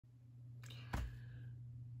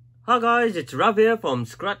Hi guys, it's Rav here from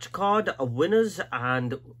Scratchcard Winners,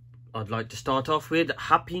 and I'd like to start off with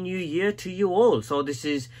Happy New Year to you all. So this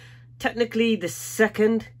is technically the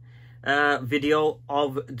second video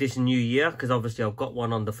of this new year, because obviously I've got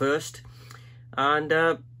one on the first. And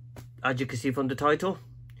as you can see from the title,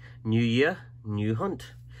 New Year, New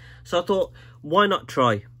Hunt. So I thought, why not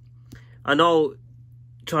try? I know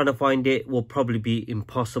trying to find it will probably be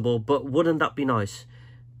impossible, but wouldn't that be nice?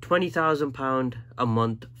 £20,000 a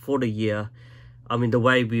month for the year. I mean, the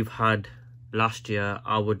way we've had last year,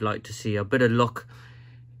 I would like to see a bit of luck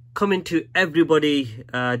coming to everybody,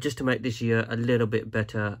 just to make this year a little bit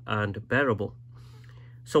better and bearable.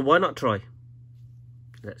 So why not try?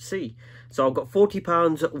 Let's see. So I've got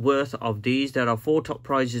 £40 worth of these. There are 4 top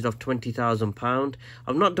prizes of £20,000.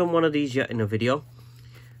 I've not done one of these yet in a video,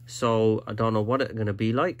 so I don't know what it's going to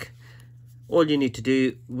be like. All you need to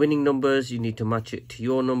do, winning numbers, you need to match it to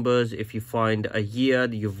your numbers. If you find a year,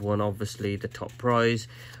 you've won obviously the top prize.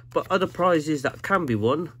 But other prizes that can be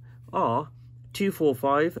won are 2, 4,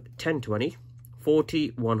 5, 10, 20, 40,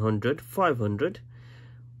 100, 500,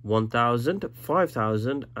 1,000,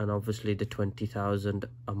 5,000, and obviously the 20,000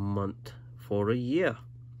 a month for a year.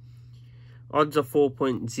 Odds are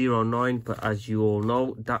 4.09, but as you all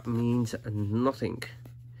know, that means nothing.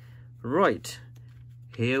 Right,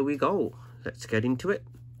 here we go. Let's get into it.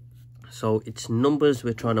 So it's numbers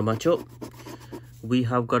we're trying to match up. We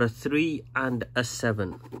have got a 3 and a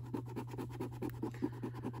 7.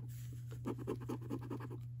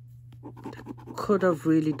 Could have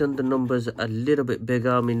really done the numbers a little bit bigger.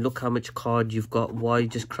 I mean, look how much card you've got. Why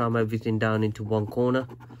just cram everything down into one corner?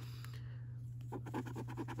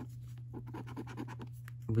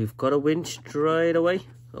 We've got a win straight away.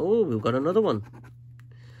 Oh, we've got another one.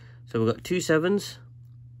 So we've got 2 7s.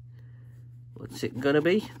 What's it gonna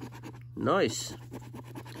be? Nice.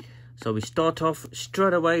 So we start off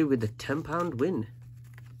straight away with a £10 win.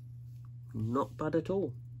 Not bad at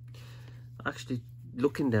all. Actually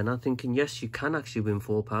looking then, I'm thinking, yes, you can actually win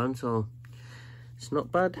 £4, so it's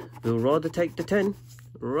not bad. We'll rather take the 10.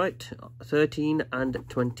 Right, 13 and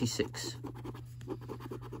 26.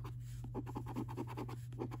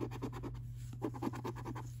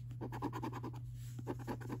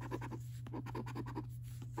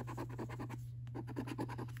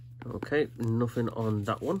 Okay, nothing on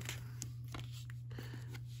that one.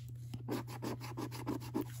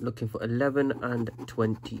 Looking for 11 and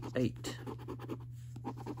 28.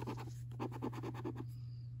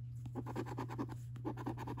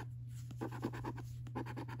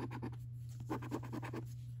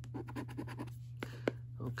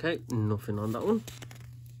 Okay, nothing on that one.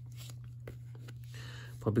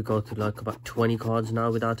 Probably go through like about 20 cards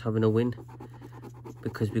now without having a win,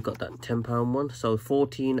 because we got that £10 one. So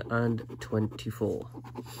 14 and 24.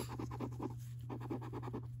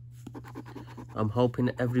 I'm hoping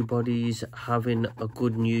everybody's having a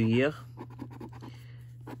good new year.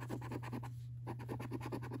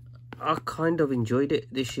 I kind of enjoyed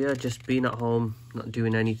it this year, just being at home, not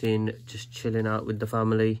doing anything, just chilling out with the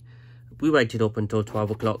family. We waited up until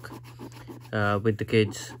 12 o'clock with the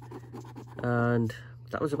kids, and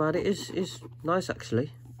that was about it. It's nice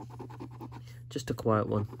actually. Just a quiet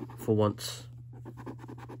one for once.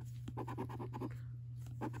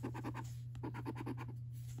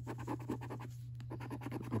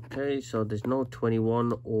 Okay, so there's no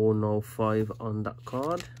 21 or no 5 on that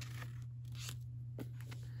card.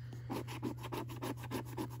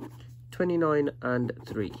 29 and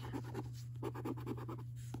 3.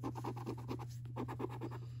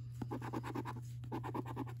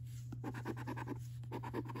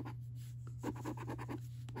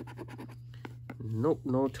 Nope,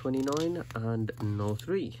 no 29 and no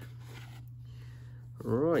 3.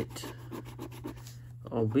 Right.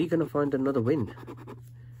 Are we going to find another win?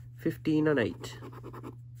 15 and 8.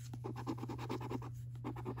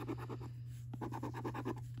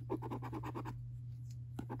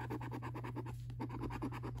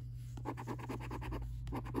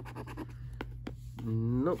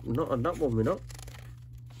 Nope, not on that one, we're not.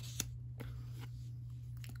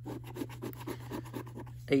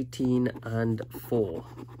 18 and 4.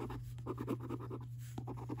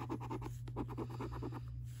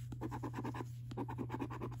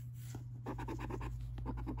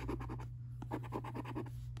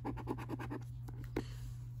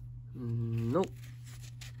 Nope.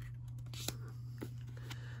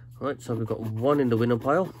 Right, so we've got 1 in the winner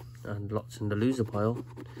pile and lots in the loser pile.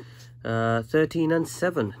 13 and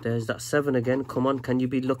 7. There's that 7 again. Come on, can you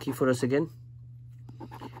be lucky for us again?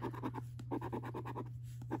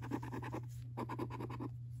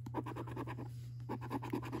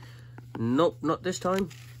 Nope, not this time.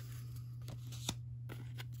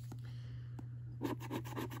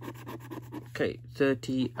 Okay,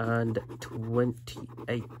 30 and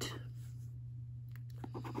 28.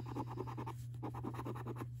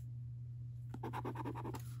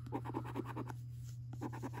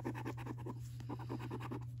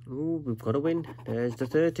 Oh, we've got a win. There's the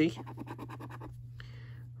 30.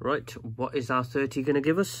 Right, what is our 30 going to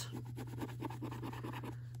give us?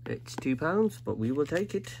 It's £2, but we will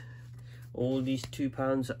take it. All these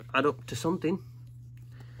 £2 add up to something.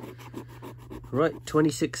 Right,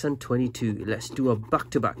 26 and 22. Let's do a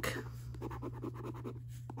back-to-back.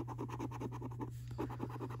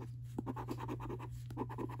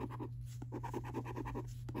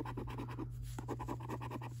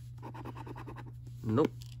 Nope,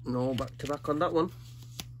 no back-to-back on that one.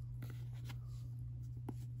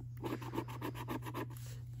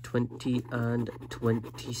 20 and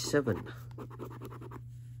 27.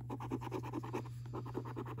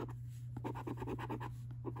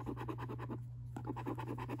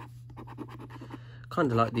 Kind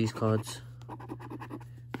of like these cards.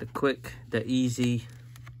 They're quick, they're easy.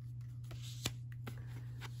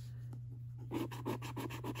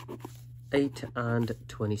 $8 and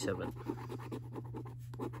 27.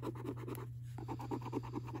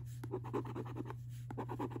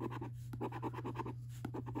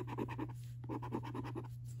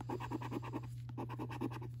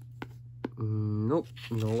 Nope,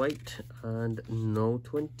 no 8 and no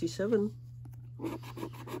 27.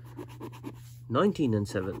 19 and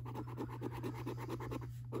 7.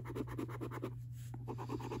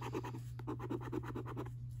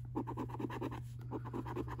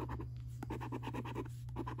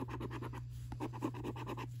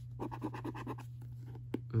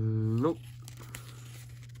 Nope.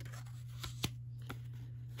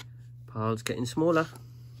 Pile's getting smaller.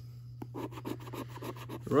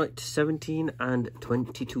 Right, 17 and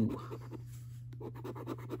 22.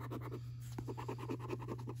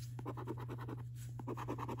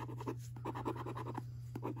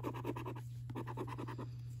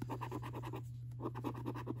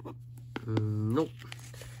 Nope.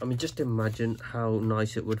 I mean, just imagine how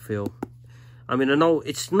nice it would feel. I mean, I know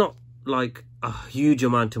it's not like a huge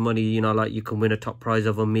amount of money, you know, like you can win a top prize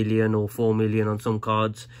of $1 million or 4 million on some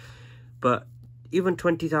cards, but even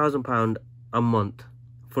 £20,000 a month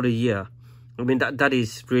for a year, I mean, that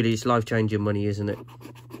is really, it's life-changing money, isn't it?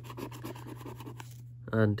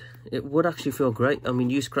 And it would actually feel great. I mean,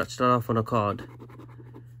 you scratch that off on a card,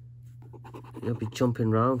 you'll be jumping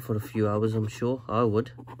around for a few hours, I'm sure. I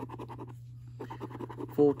would.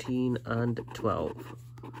 14 and 12.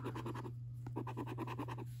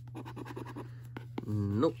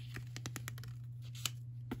 Nope.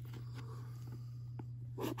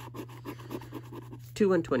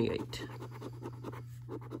 $2 and 28.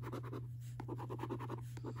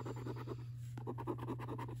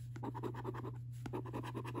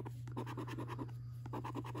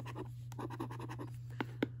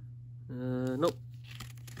 Nope.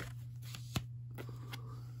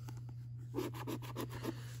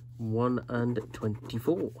 $1 and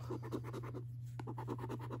 24.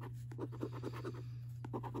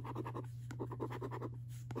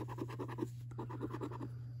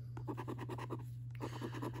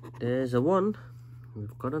 There's a 1.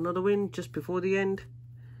 We've got another win just before the end.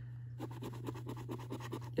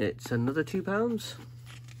 It's another £2.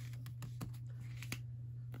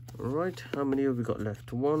 Right, how many have we got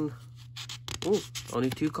left? 1. Oh,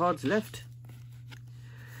 only 2 cards left.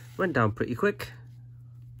 Went down pretty quick.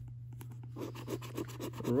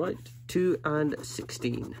 Right, 2 and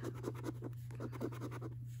 16.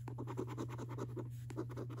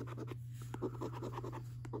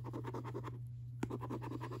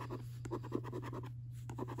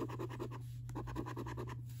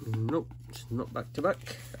 Nope, it's not back to back.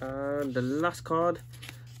 And the last card,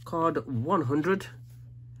 card 100.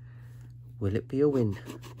 Will it be a win?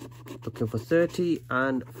 Looking for 30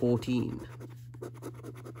 and 14.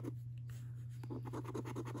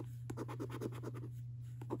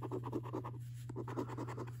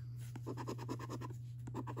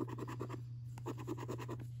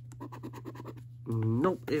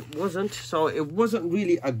 Nope, it wasn't. So it wasn't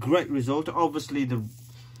really a great result. Obviously, the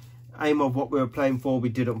aim of what we were playing for, we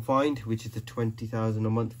didn't find, which is the 20,000 a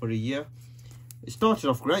month for a year. It started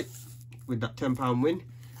off great with that £10 win,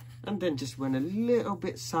 and then just went a little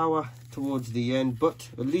bit sour towards the end, but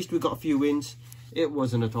at least we got a few wins. It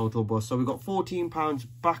wasn't a total bust. So we got £14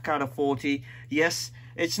 back out of 40. Yes,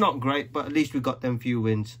 it's not great, but at least we got them few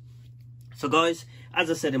wins. So guys, as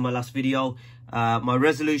I said in my last video, my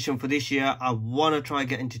resolution for this year, I want to try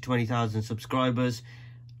getting to 20,000 subscribers.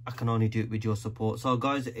 I can only do it with your support. So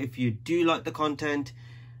guys, if you do like the content,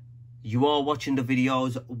 you are watching the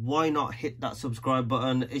videos, why not hit that subscribe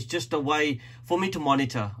button? It's just a way for me to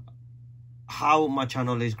monitor how my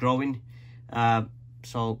channel is growing.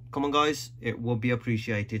 So come on guys, it will be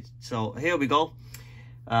appreciated. So here we go.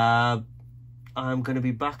 I'm going to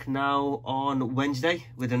be back now on Wednesday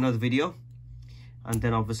with another video, and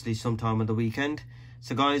then obviously sometime on the weekend.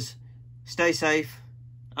 So guys, stay safe,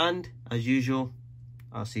 and as usual,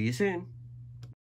 I'll see you soon.